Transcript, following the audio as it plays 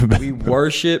We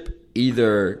worship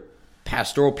either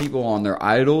pastoral people on their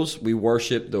idols. We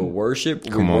worship the worship.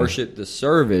 We worship the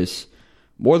service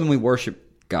more than we worship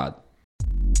God.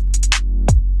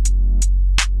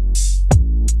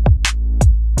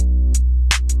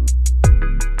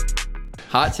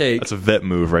 Hot take. That's a vet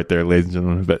move right there, ladies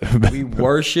and gentlemen. We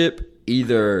worship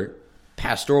either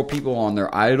pastoral people on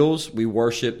their idols. We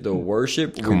worship the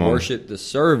worship. We worship the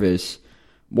service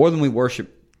more than we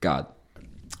worship God.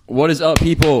 What is up,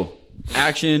 people?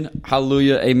 Action.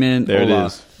 Hallelujah. Amen. There Hola. it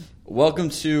is. Welcome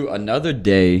to another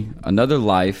day, another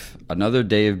life, another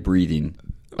day of breathing,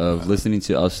 of listening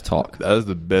to us talk. That is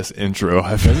the best intro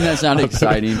I've Doesn't that sound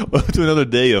exciting? Welcome to another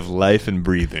day of life and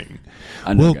breathing.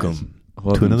 Welcome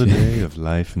to another day of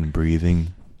life and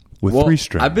breathing with three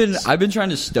strands. I've been trying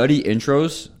to study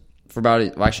intros for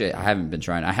about. Well, actually, I haven't been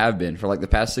trying. I have been for like the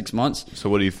past 6 months. So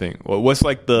what do you think? Well, what's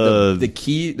like the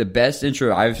key? The best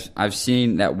intro I've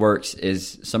seen that works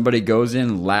is somebody goes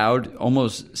in loud,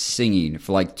 almost singing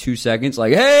for like 2 seconds,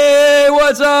 like "Hey,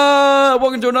 what's up?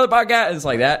 Welcome to another podcast." And it's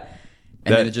like that,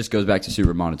 and then it just goes back to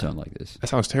super monotone like this. That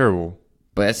sounds terrible.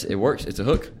 But it works. It's a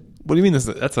hook. What do you mean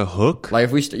that's a hook? Like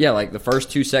if we, like the first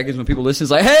 2 seconds when people listen,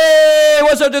 it's like, "Hey,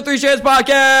 what's up to Three Strands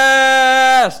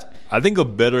Podcast?" I think a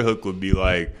better hook would be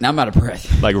like, now I'm out of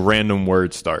breath. like random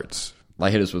word starts.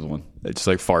 Like hit us with one. It's just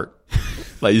like fart.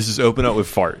 Like you just open up with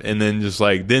fart, and then just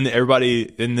like then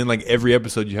like every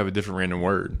episode you have a different random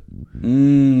word.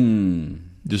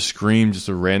 Just scream just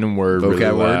a random word really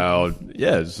loud.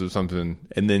 Yeah, just something,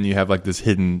 and then you have like this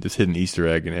hidden Easter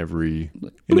egg in every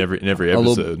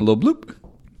episode. A little bloop.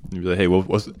 You'd be like, hey, well,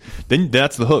 then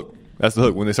that's the hook. That's the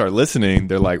hook. When they start listening,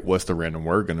 they're like, what's the random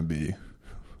word going to be?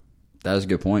 That is a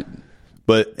good point.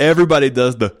 But everybody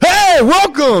does the, hey,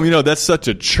 welcome. You know, that's such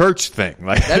a church thing.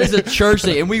 Like that is a church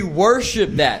thing, and we worship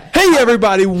that. Hey,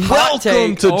 everybody,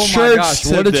 welcome to church my gosh,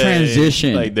 today. What a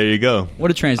transition. Like, there you go.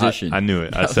 What a transition. I knew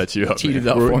it. I set you up. Teed it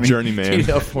up for me. Journeyman. Teed it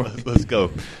up for me. Let's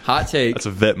go. Hot take. That's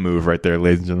a vet move right there,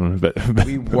 ladies and gentlemen.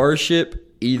 We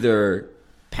worship either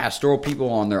pastoral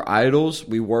people on their idols.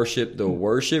 We worship the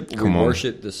worship. We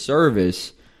worship the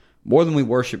service more than we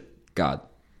worship God.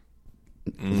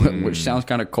 Which sounds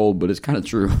kind of cold, but it's kind of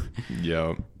true.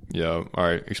 Yeah. All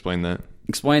right, explain that.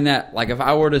 Explain that. Like if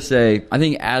I were to say, I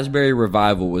think Asbury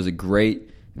Revival was a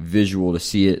great visual to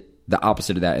see it, the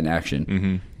opposite of that in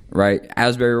action. Right?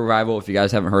 Asbury Revival, if you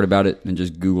guys haven't heard about it, then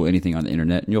just Google anything on the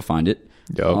internet and you'll find it.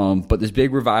 Yep. But this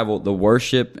big revival, the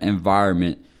worship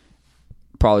environment,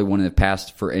 probably one of the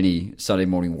past for any Sunday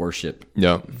morning worship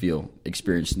feel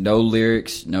experience. No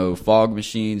lyrics, no fog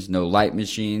machines, no light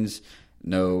machines.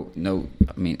 No.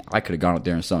 I mean, I could have gone up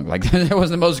there and sung. Like, there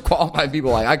wasn't the most qualified people.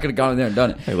 Like, I could have gone up there and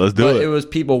done it. Hey, let's do it. But it was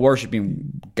people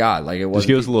worshiping God. Like, it was. Just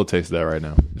give us a little taste of that right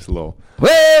now. Just a little.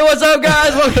 Hey, what's up,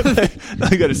 guys? Welcome to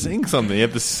you got to sing something. You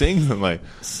have to sing something like.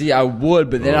 See, I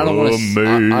would, but then I don't want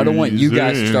to. I don't want you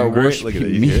guys to start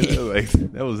worshiping me. Like,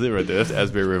 that was it right there. That's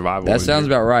Asbury Revival. That sounds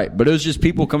about right. But it was just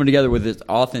people coming together with this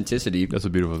authenticity. That's a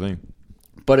beautiful thing.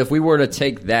 But if we were to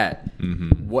take that,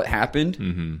 what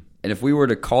happened? And if we were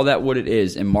to call that what it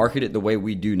is and market it the way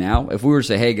we do now, if we were to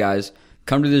say, hey, guys,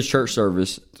 come to this church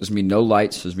service, there's going to be no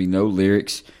lights, there's going to be no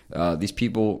lyrics, these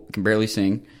people can barely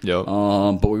sing,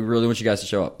 but we really want you guys to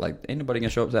show up. Like, ain't nobody going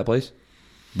to show up to that place.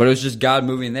 But it was just God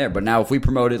moving there. But now if we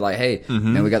promoted like, hey,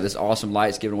 man, we got this awesome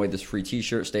lights, giving away this free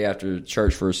T-shirt, stay after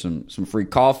church for some free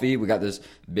coffee. We got this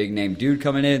big name dude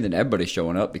coming in, then everybody's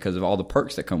showing up because of all the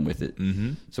perks that come with it.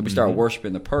 So we start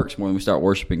worshiping the perks more than we start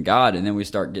worshiping God, and then we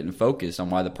start getting focused on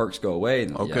why the perks go away.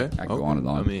 And, I can go on and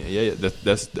on. I mean,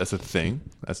 that's a thing.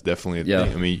 That's definitely a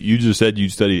thing. I mean, you just said you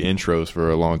studied intros for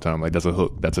a long time. Like, that's a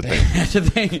hook. That's a thing. That's a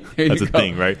thing. That's a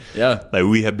thing, right? Yeah. Like,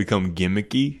 we have become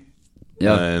gimmicky.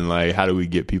 Yeah. And like, how do we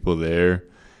get people there?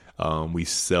 We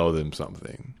sell them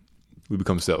something. We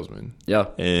become salesmen. Yeah.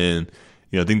 And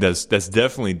I think that's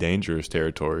definitely dangerous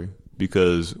territory,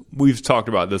 because we've talked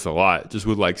about this a lot, just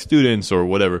with like students or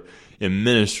whatever in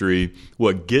ministry.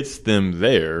 What gets them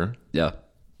there, is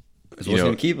what's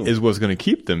going to keep them. Is what's going to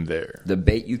keep them there. The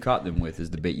bait you caught them with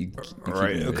is the bait you keep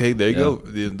right. them Okay, with. there you go.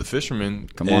 The fisherman.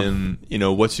 Come on.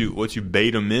 And what you bait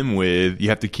them in with, you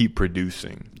have to keep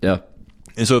producing. Yeah.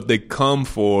 And so if they come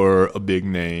for a big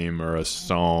name or a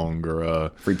song or a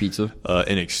free pizza,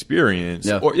 an experience,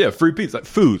 or free pizza, like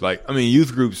food, like, I mean,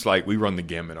 youth groups, like, we run the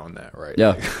gamut on that, right? Yeah.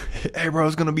 Like, hey, bro,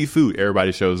 it's going to be food.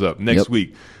 Everybody shows up. Next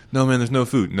week, no, man, there's no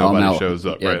food. Nobody shows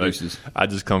up, right? Like, I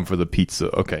just come for the pizza.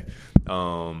 Okay.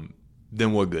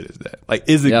 Then what good is that? Like,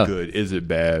 is it good? Is it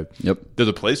bad? Yep. There's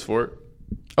a place for it.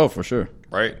 Oh, for sure.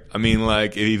 Right? I mean,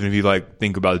 like, even if you, like,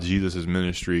 think about Jesus'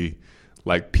 ministry,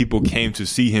 like, people came to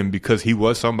see him because he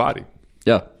was somebody.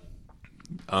 Yeah.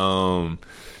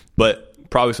 But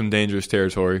probably some dangerous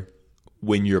territory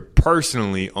when you're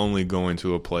personally only going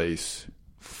to a place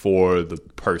for the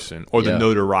person or the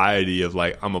notoriety of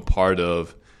like, I'm a part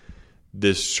of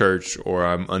this church, or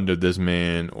I'm under this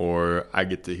man, or I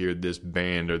get to hear this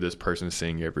band or this person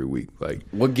sing every week. Like,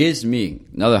 what gets me,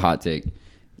 another hot take,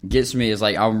 gets me is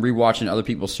like I'm rewatching other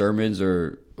people's sermons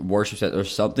or worship set or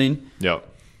something. Yep.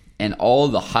 And all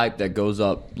the hype that goes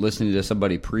up listening to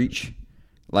somebody preach,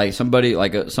 like somebody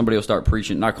will start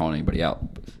preaching, not calling anybody out,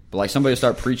 but like somebody will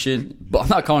start preaching, but I'm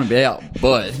not calling anybody out,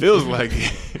 but it feels like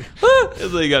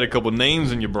you got a couple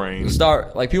names in your brain.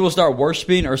 People start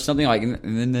worshiping or something like, and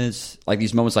then there's like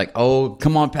these moments like, oh,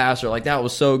 come on, pastor, like that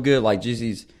was so good, like just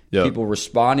these people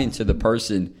responding to the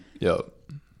person. Yep.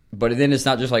 But then it's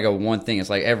not just like a one thing. It's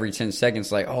like every 10 seconds,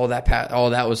 like,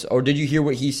 did you hear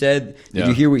what he said? Did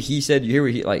you hear what he said? Did you hear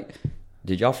what he, like,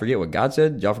 did y'all forget what God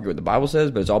said? Did y'all forget what the Bible says?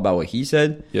 But it's all about what he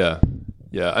said. Yeah.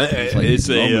 Yeah. It's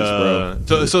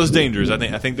so it's dangerous. I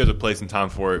think there's a place and time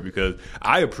for it, because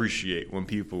I appreciate when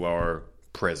people are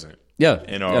present. Yeah.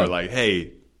 And are like,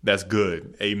 hey, that's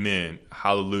good. Amen.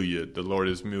 Hallelujah. The Lord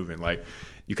is moving. Like,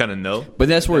 you kind of know. But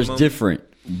that's where it's different.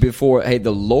 Before, hey, the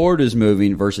Lord is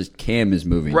moving versus Cam is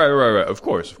moving. Right. Of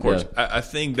course. Yeah. I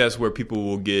think that's where people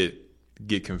will get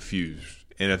confused,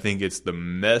 and I think it's the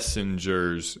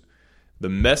messenger's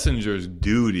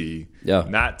duty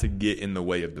not to get in the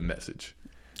way of the message.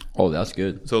 Oh, that's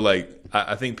good. So, like,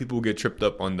 I think people get tripped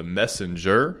up on the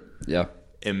messenger,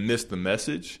 and miss the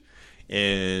message,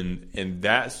 and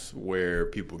that's where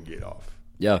people get off.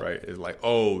 Yeah. Right. It's like,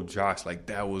 oh, Josh, like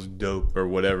that was dope or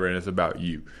whatever, and it's about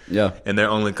you. Yeah. And they're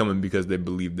only coming because they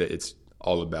believe that it's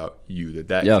all about you,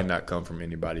 that cannot come from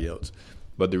anybody else.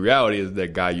 But the reality is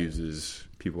that God uses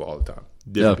people all the time,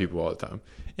 different people all the time.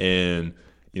 And,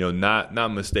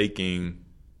 not mistaking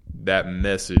that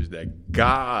message that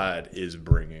God is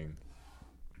bringing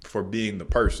for being the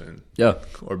person. Yeah.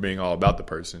 Or being all about the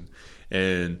person.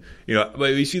 And, but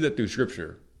we see that through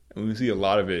Scripture. And we see a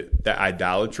lot of it, that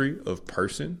idolatry of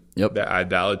person, that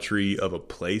idolatry of a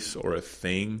place or a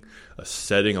thing, a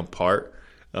setting apart.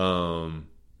 And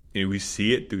we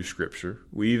see it through Scripture.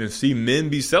 We even see men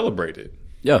be celebrated.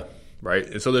 Yeah. Right?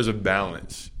 And so there's a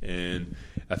balance. And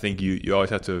I think you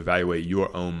always have to evaluate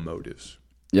your own motives.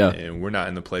 Yeah. And we're not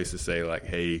in the place to say, like,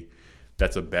 hey,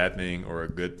 that's a bad thing or a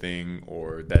good thing,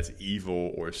 or that's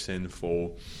evil or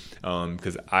sinful.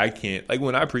 Because I can't, like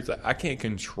when I preach, I can't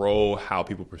control how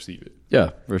people perceive it. Yeah,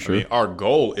 for sure. I mean, our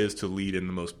goal is to lead in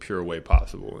the most pure way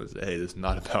possible. Is hey, it's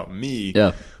not about me.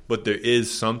 Yeah. But there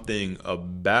is something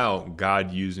about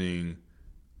God using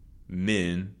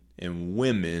men and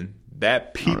women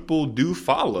that people do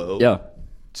follow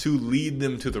to lead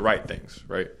them to the right things,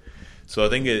 right? So I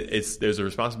think there's a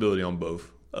responsibility on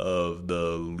both of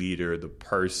the leader, the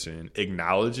person,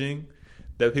 acknowledging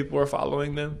that people are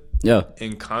following them. Yeah.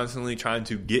 And constantly trying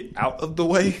to get out of the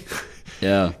way.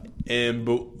 Yeah.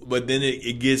 But then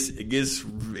it gets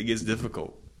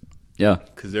difficult. Yeah.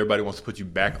 Because everybody wants to put you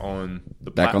back on the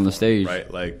back on the stage.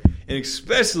 Right? Like, and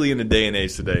especially in the day and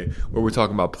age today where we're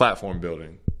talking about platform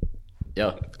building.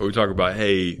 Yeah. Or we talk about,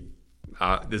 hey,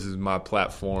 this is my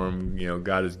platform,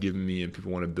 God has given me, and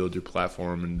people want to build your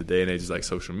platform. And the day and age is like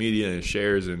social media and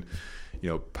shares and,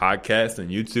 podcasts and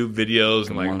YouTube videos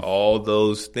and like all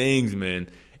those things, man.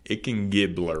 It can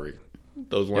get blurry.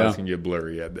 Those lines can get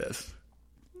blurry at best.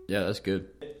 Yeah, that's good.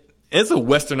 It's a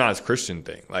westernized Christian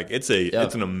thing. Like it's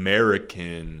an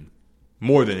American,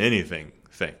 more than anything,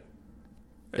 thing.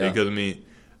 Yeah. Because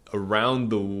around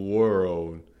the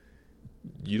world,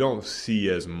 you don't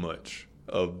see as much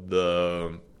of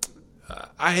the.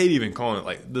 I hate even calling it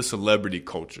like the celebrity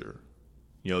culture.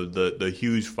 The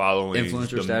huge following,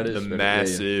 influencer status, the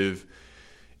massive.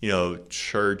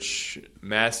 Church,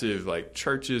 massive like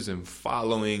churches and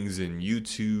followings and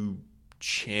YouTube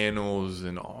channels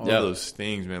and all those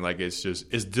things, man. Like it's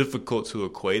difficult to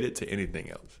equate it to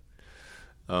anything else.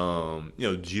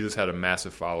 Jesus had a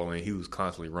massive following. He was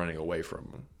constantly running away from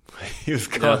them. He was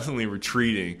constantly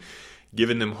retreating,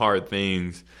 giving them hard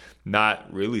things,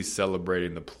 not really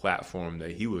celebrating the platform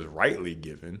that he was rightly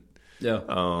given.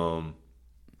 Yeah.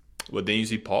 But then you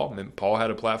see Paul. Paul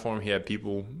had a platform. He had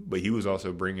people, but he was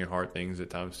also bringing hard things at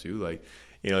times too. Like,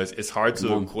 it's hard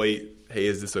to equate, hey,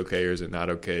 is this okay or is it not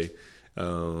okay?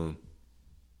 Based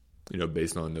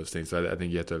on those things. So I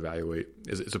think you have to evaluate.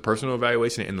 It's a personal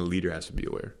evaluation, and the leader has to be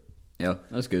aware. Yeah,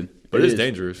 that's good. But it's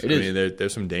dangerous.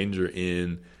 There's some danger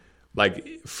in,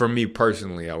 like, for me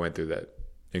personally, I went through that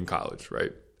in college,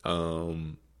 right?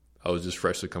 I was just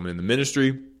freshly coming into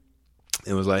ministry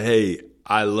and was like, hey,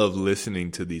 I love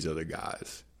listening to these other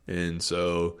guys. And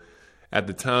so at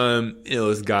the time,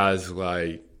 it's guys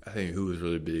like who was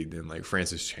really big then, like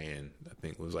Francis Chan, I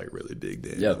think was like really big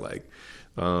then. Yeah. Like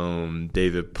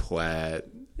David Platt,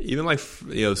 even like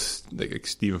like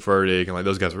Stephen Furtick, and like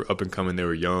those guys were up and coming. They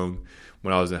were young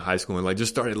when I was in high school, and like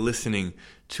just started listening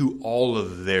to all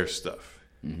of their stuff,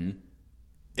 and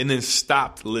then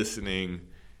stopped listening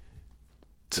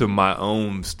to my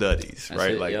own studies.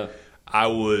 Right, like I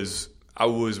was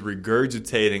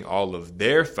regurgitating all of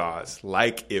their thoughts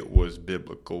like it was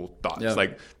biblical thoughts. Yeah.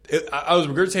 Like I was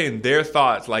regurgitating their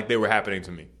thoughts like they were happening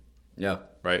to me. Yeah.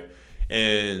 Right.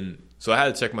 And so I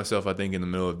had to check myself, I think, in the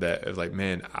middle of that. It was like,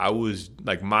 man, I was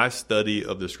like, my study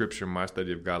of the scripture, my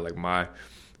study of God, like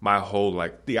my whole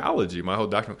like theology, my whole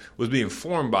doctrine was being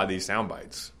formed by these sound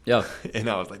bites. Yeah. And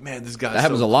I was like, man, this guy's that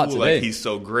happens so a lot cool. today. Like, he's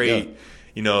so great. Yeah.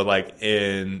 You know, like,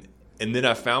 and then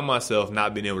I found myself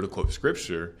not being able to quote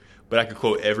scripture, but I could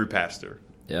quote every pastor.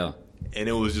 Yeah. And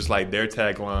it was just like their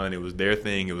tagline. It was their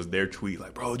thing. It was their tweet.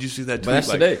 Like, bro, did you see that tweet? But that's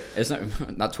like, today. It's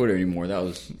not Twitter anymore. That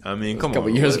was, come a couple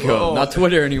on, years ago. Not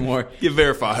Twitter anymore. Get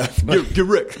verified. Get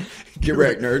wrecked. Get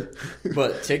wrecked, nerd.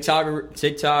 But TikTok,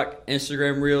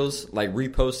 Instagram Reels, like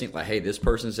reposting, like, hey, this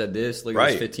person said this. Look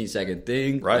at this 15-second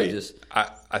thing. Right. Like,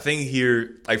 I think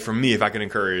here, like for me, if I can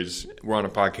encourage, we're on a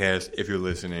podcast. If you're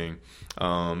listening,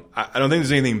 I don't think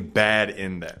there's anything bad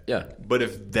in that. Yeah. But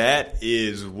if that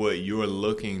is what you're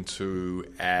looking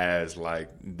to as like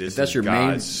this, that's is your God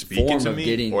main speaking form to of me,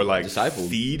 getting or like discipled.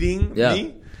 feeding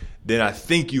me, then I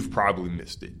think you've probably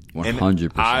missed it. 100%.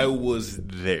 And I was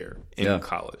there in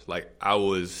college. Like I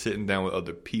was sitting down with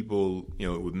other people, you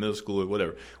know, with middle school or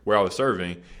whatever, where I was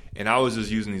serving, and I was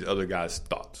just using these other guys'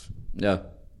 thoughts. Yeah.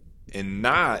 And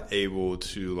not able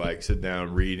to like sit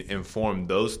down, read, and form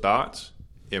those thoughts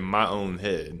in my own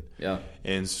head. Yeah.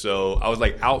 And so I was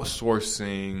like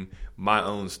outsourcing my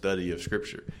own study of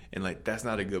scripture. And like, that's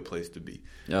not a good place to be.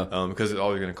 Yeah. Because it's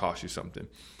always going to cost you something.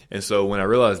 And so when I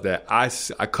realized that, I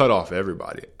cut off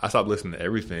everybody. I stopped listening to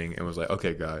everything and was like,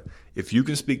 okay, God, if you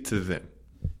can speak to them,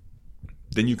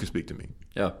 then you can speak to me.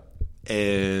 Yeah.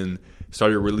 And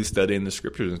started really studying the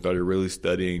scriptures and started really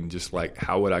studying just like,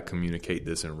 how would I communicate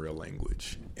this in real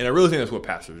language? And I really think that's what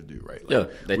pastors do, right?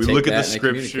 Like, yeah. We look at the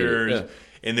scriptures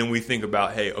and then we think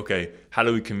about, hey, okay, how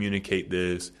do we communicate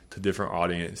this to different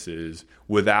audiences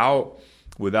without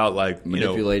like,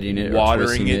 manipulating it,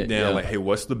 watering it down. Yeah. Like, hey,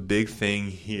 what's the big thing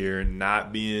here?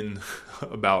 Not being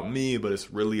about me, but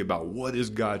it's really about what is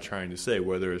God trying to say,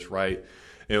 whether it's right,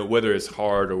 whether it's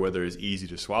hard or whether it's easy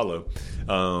to swallow.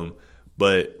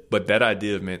 But that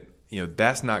idea of, man,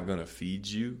 that's not going to feed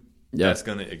you. Yeah. That's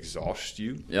going to exhaust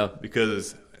you. Yeah.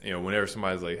 Because, whenever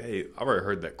somebody's like, hey, I've already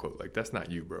heard that quote. Like, that's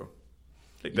not you, bro.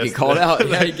 Like, you get called out.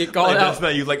 Yeah, you get called out. That's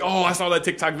not you. Like, oh, I saw that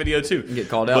TikTok video too. You get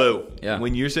called out. But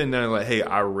when you're sitting there like, hey,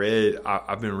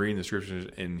 I've been reading the scriptures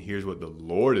and here's what the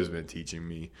Lord has been teaching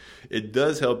me. It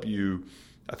does help you,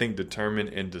 I think, determine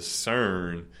and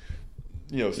discern,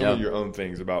 some of your own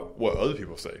things about what other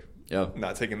people say. Yeah.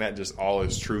 Not taking that just all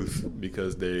as truth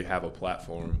because they have a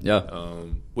platform. Yeah.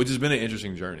 Which has been an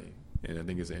interesting journey. And I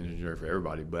think it's an interesting journey for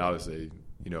everybody. But I would say,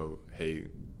 hey,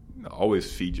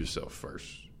 always feed yourself first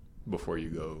before you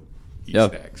go eat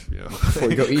snacks. Before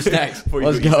you go eat snacks.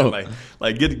 Let's go.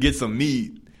 Like get some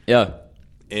meat. Yeah.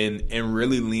 And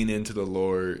really lean into the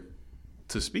Lord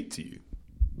to speak to you.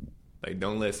 Like,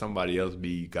 don't let somebody else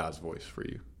be God's voice for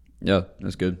you. Yeah,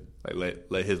 that's good. Like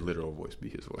let his literal voice be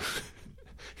his voice.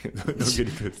 Don't get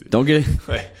it twisted. Don't get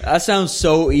it. That sounds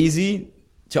so easy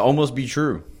to almost be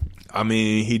true. I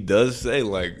mean, he does say,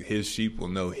 like, his sheep will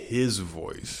know his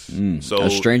voice. So a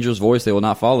stranger's voice they will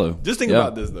not follow. Just think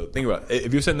about this, though. Think about it.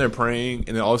 If you're sitting there praying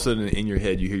and then all of a sudden in your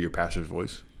head you hear your pastor's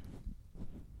voice,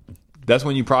 that's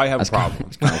when you probably have a problem.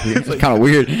 It's kind of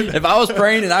weird. If I was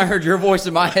praying and I heard your voice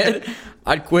in my head,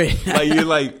 I'd quit.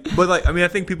 I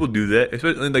think people do that,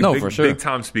 especially like big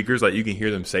time speakers. Like, you can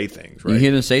hear them say things, right? You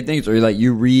hear them say things, or like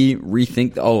you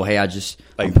rethink. Oh, hey,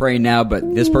 I'm praying now,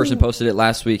 but this person posted it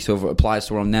last week, so if it applies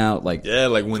to what I'm now, like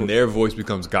when their voice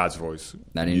becomes God's voice,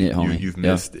 that ain't it, homie. You've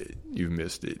missed it. You've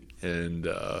missed it, and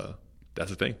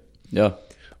that's the thing. Yeah.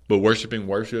 But worship,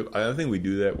 I think we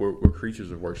do that. We're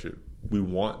creatures of worship. We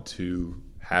want to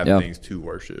have things to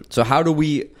worship. So how do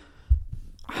we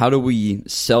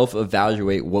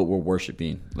self-evaluate what we're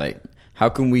worshiping? Like, how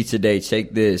can we today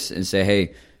take this and say,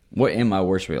 hey, what am I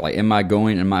worshiping? Like, am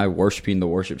I worshiping the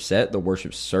worship set, the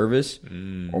worship service,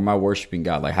 or am I worshiping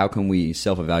God? Like, how can we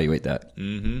self-evaluate that?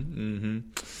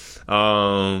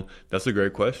 That's a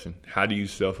great question. How do you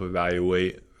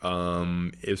self-evaluate?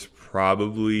 It's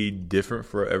probably different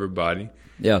for everybody.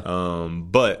 Yeah.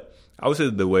 But I would say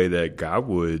the way that God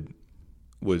would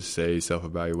say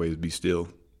self-evaluate is be still.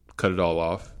 Cut it all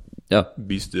off. Yeah.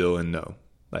 Be still and know.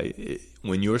 Like,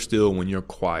 when you're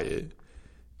quiet,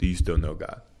 do you still know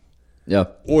God? Yeah.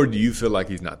 Or do you feel like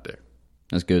he's not there?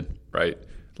 That's good. Right?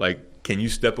 Like, can you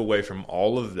step away from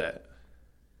all of that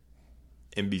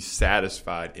and be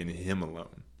satisfied in him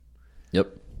alone?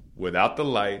 Yep. Without the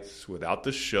lights, without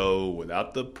the show,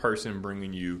 without the person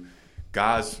bringing you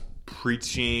God's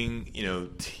preaching,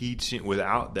 teaching,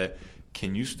 without that,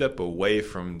 can you step away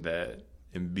from that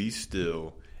and be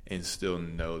still and still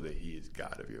know that he is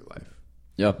God of your life?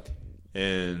 Yeah.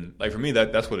 And like for me,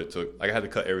 that's what it took. Like I had to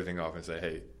cut everything off and say,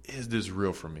 hey, is this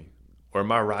real for me? Or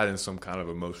am I riding some kind of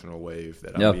emotional wave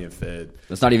that I'm being fed?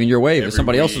 That's not even your wave. It's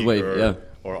somebody else's wave.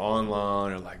 Or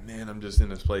online, or like, man, I'm just in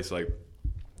this place. Like,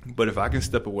 but if I can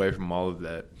step away from all of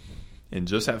that and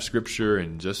just have scripture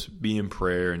and just be in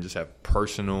prayer and just have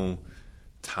personal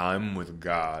time with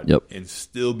God and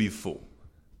still be full,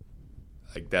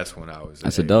 like that's when I was.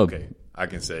 That's a dub. Okay, I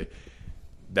can say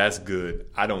that's good.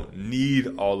 I don't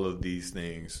need all of these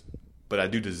things, but I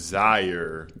do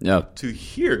desire to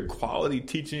hear quality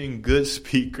teaching, good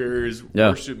speakers,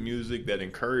 worship music that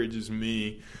encourages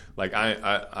me. Like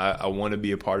I want to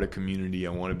be a part of community. I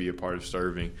want to be a part of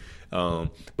serving.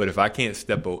 But if I can't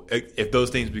if those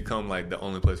things become like the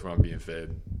only place where I'm being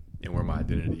fed and where my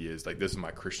identity is, like this is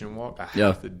my Christian walk, I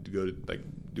have to go to like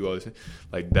do all this.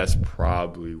 Like that's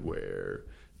probably where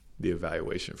the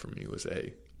evaluation for me was,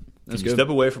 hey, you step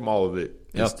away from all of it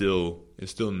and still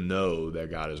know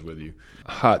that God is with you.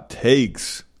 Hot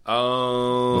takes.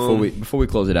 Before we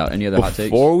close it out, any other hot takes?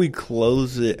 Before we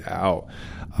close it out,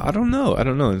 I don't know.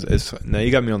 It's now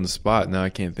you got me on the spot. Now I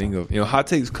can't think of. Hot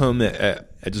takes come at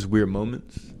just weird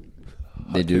moments.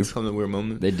 They do come at weird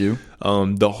moments. They do.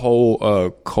 The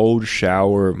whole cold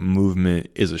shower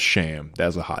movement is a sham.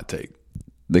 That's a hot take.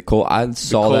 The cold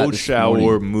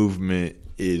shower movement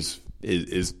is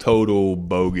total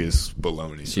bogus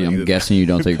baloney. See, I'm guessing you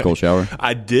don't take a cold shower.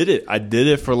 I did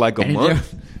it for like a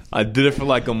month. I did it for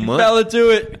like a month. Fell into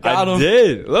it. Got him.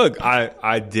 Did. Look,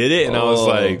 I did it, and I was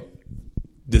like,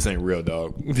 this ain't real,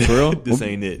 dog. For real? This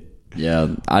ain't it.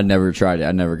 Yeah, I never tried it.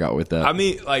 I never got with that. I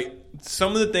mean, like,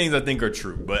 some of the things I think are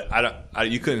true, but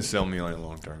you couldn't sell me on it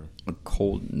long term. A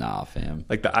cold, nah, fam.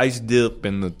 Like the ice dip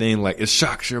and the thing, like it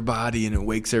shocks your body and it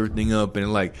wakes everything up,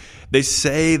 and like they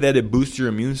say that it boosts your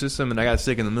immune system. And I got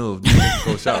sick in the middle of taking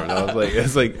cold showers. I was like,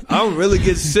 it's like I don't really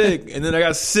get sick, and then I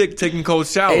got sick taking cold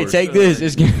showers. Hey, take this.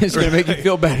 It's gonna make you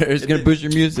feel better. It's gonna boost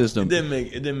your immune system. It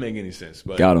didn't make any sense.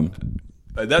 But got him.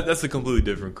 That's a completely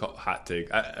different hot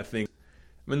take. I think.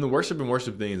 I mean, the worship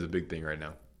thing is a big thing right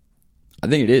now. I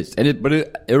think it is, and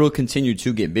it'll continue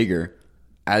to get bigger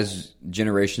as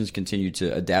generations continue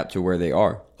to adapt to where they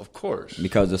are. Of course.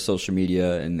 Because of social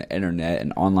media and the internet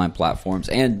and online platforms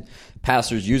and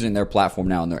pastors using their platform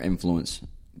now and their influence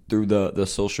through the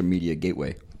social media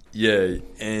gateway. Yeah,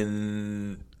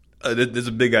 and there's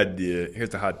a big idea. Here's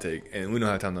the hot take, and we don't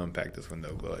have time to unpack this one,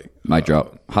 though. But like, might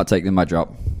drop. Hot take, then might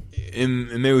drop. And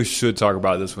maybe we should talk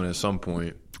about this one at some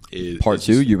point. Part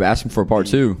two? You're asking for part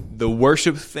two. The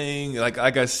worship thing, like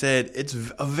I said, it's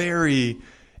a very,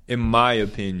 in my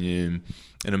opinion,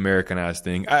 an Americanized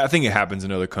thing. I think it happens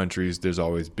in other countries. There's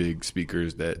always big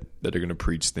speakers that are going to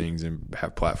preach things and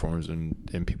have platforms,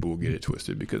 and people will get it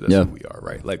twisted because that's who we are,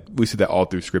 right? Like we see that all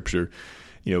through Scripture.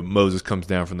 Moses comes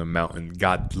down from the mountain.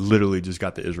 God literally just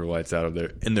got the Israelites out of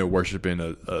there, and they're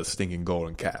worshiping a stinking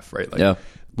golden calf, right? Like,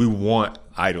 we want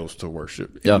idols to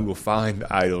worship. And we will find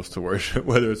idols to worship,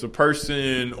 whether it's a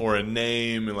person or a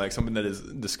name and like something that is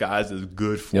disguised as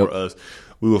good for us.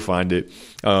 We will find it.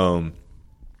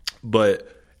 But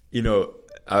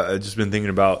I've just been thinking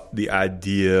about the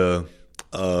idea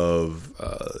of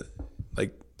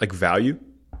like value.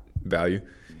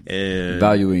 And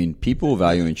valuing people,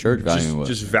 valuing church, valuing what?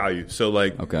 Just value. So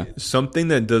like something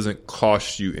that doesn't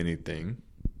cost you anything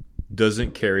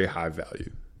doesn't carry high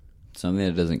value. Something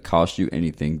that doesn't cost you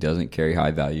anything doesn't carry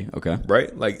high value. Okay.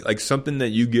 Right? Like something that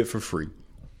you get for free.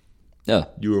 Yeah.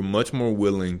 You are much more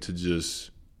willing to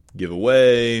just give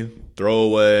away, throw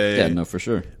away. Yeah, no, for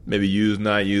sure. Maybe use,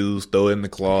 not use, throw it in the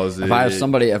closet.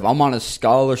 If I'm on a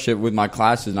scholarship with my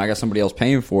classes and I got somebody else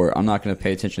paying for it, I'm not going to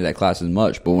pay attention to that class as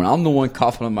much. But when I'm the one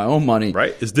coughing on my own money,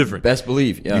 right, it's different. Best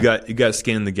believe, you got to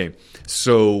skin the game.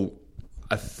 So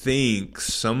I think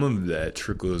some of that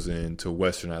trickles into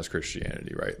Westernized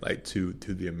Christianity, right? Like to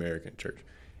the American church.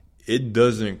 It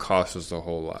doesn't cost us a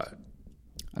whole lot.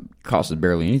 It costs us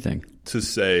barely anything to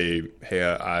say, "Hey,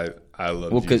 I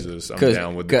love Jesus. I'm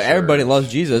down with the church." Everybody loves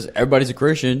Jesus. Everybody's a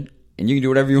Christian, and you can do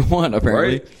whatever you want.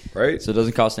 Apparently, right. So it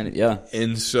doesn't cost anything. Yeah.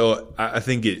 And so I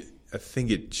think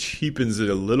it cheapens it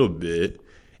a little bit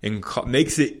and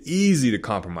makes it easy to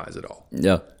compromise it all.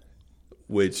 Yeah.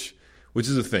 Which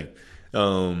is a thing.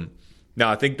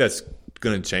 Now, I think that's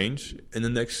going to change in the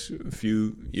next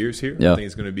few years here. Yeah. I think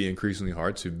it's going to be increasingly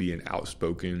hard to be an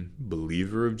outspoken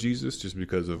believer of Jesus just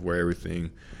because of where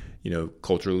everything,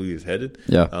 culturally is headed.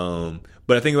 Yeah.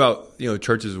 But I think about,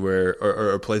 churches where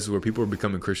or places where people are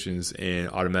becoming Christians and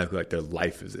automatically like their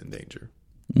life is in danger.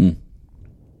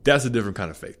 That's a different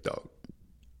kind of faith, dog.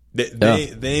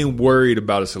 They ain't worried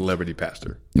about a celebrity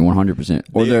pastor. 100%.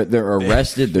 Or they're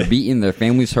arrested, they're beaten, their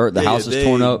family's hurt, the house is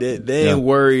torn up. They ain't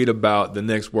worried about the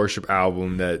next worship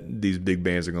album that these big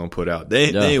bands are going to put out. They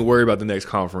ain't worried about the next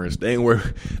conference. They ain't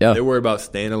worried. They're worried about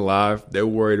staying alive. They're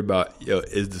worried about,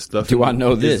 is the stuff I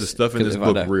know this? Is the stuff in this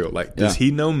book real? Like, does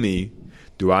he know me?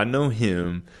 Do I know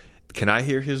him? Can I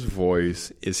hear his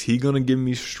voice? Is he going to give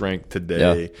me strength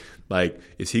today? Yeah. Like,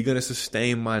 is he going to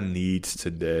sustain my needs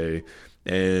today?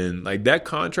 And like that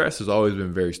contrast has always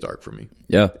been very stark for me.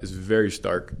 Yeah, it's very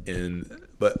stark.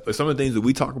 But some of the things that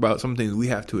we talk about, some things we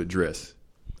have to address,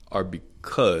 are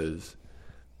because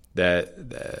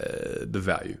the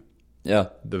value,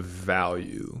 the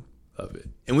value of it.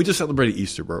 And we just celebrated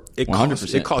Easter, bro. It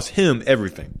 100%. It cost him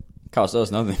everything. Cost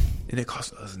us nothing, and it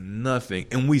cost us nothing,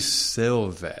 and we sell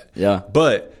that. Yeah,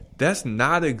 but that's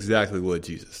not exactly what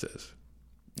Jesus says.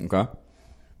 Okay,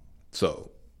 so.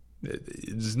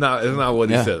 It's not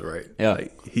what he says, right? Yeah.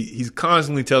 Like, he's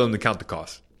constantly telling them to count the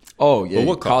cost. Oh, yeah. But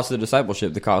what cost of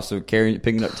discipleship? The cost of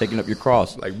taking up your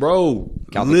cross. Like, bro,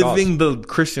 living the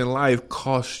Christian life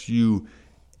costs you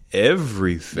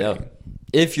everything. Yeah.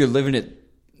 If you're living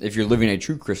a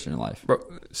true Christian life. Bro,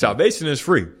 salvation is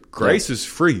free. Grace is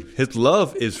free. His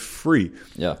love is free.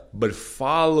 Yeah. But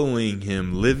following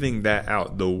him, living that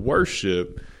out, the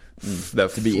worship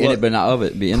to be in it but not of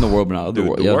it, be in the world but not of the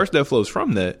world. The worship that flows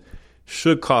from that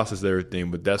should cost us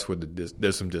everything, but that's where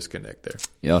there's some disconnect there.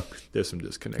 Yeah. There's some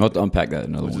disconnect. We'll have to unpack that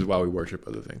another which one. is why we worship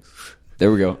other things.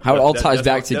 There we go. How it all ties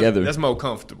back together. That's more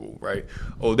comfortable, right?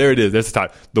 Oh, there it is. That's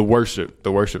the worship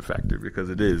factor, because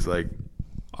it is like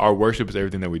our worship is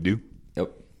everything that we do.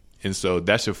 Yep. And so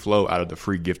that should flow out of the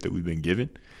free gift that we've been given.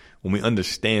 When we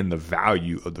understand the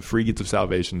value of the free gift of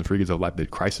salvation, the free gift of life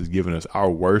that Christ has given us, our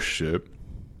worship,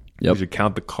 we should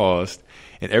count the cost,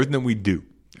 and everything that we do,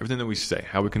 everything that we say,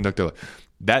 how we conduct our life,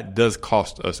 that does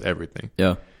cost us everything.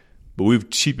 Yeah. But we've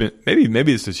cheapened,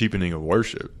 maybe it's the cheapening of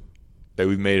worship, that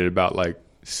we've made it about like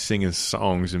singing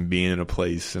songs and being in a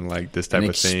place and like this type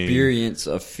of thing. Experience,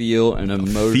 a feel, an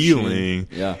emotion. A feeling,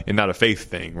 and not a faith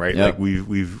thing, right? Yeah. Like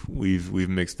we've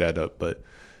mixed that up. But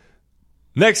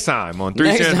next time on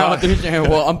 3 Strands,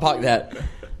 we'll unpack that.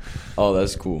 Oh,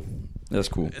 that's cool. That's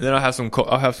cool. And then I'll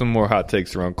have some more hot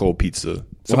takes around cold pizza.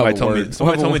 Somebody told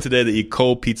me today to eat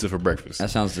cold pizza for breakfast. That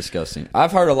sounds disgusting.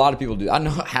 I've heard a lot of people do. I know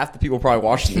half the people probably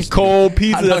watching this. Cold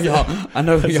pizza. I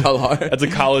know who y'all are. That's a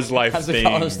college life thing,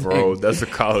 bro. That's a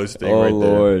college thing right there. Oh,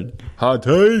 Lord. Hot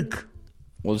take.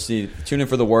 We'll see. Tune in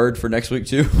for the word for next week,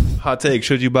 too. Hot take.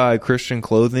 Should you buy Christian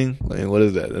clothing? Like, what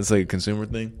is that? That's like a consumer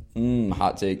thing?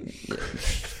 Hot take.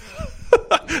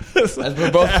 That's where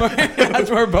we're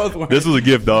both wearing. This was a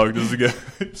gift, dog. This is a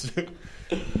gift.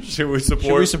 Should we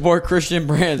support Christian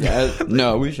brands?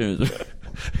 No, we shouldn't.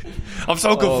 I'm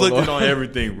so conflicted on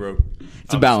everything, bro.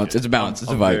 It's a balance. It's a balance.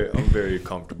 It's a vibe. I'm very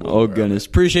comfortable. Oh, goodness.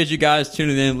 Appreciate you guys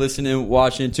tuning in, listening,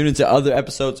 watching. Tune into other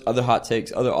episodes, other hot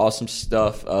takes, other awesome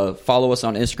stuff. Follow us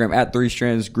on Instagram at 3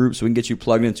 Strands Group so we can get you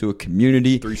plugged into a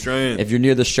community. 3 Strands. If you're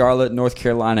near the Charlotte, North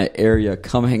Carolina area,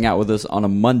 come hang out with us on a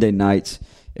Monday night.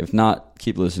 If not,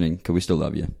 keep listening because we still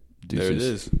love you. Deuces. There it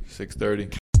is,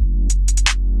 6:30.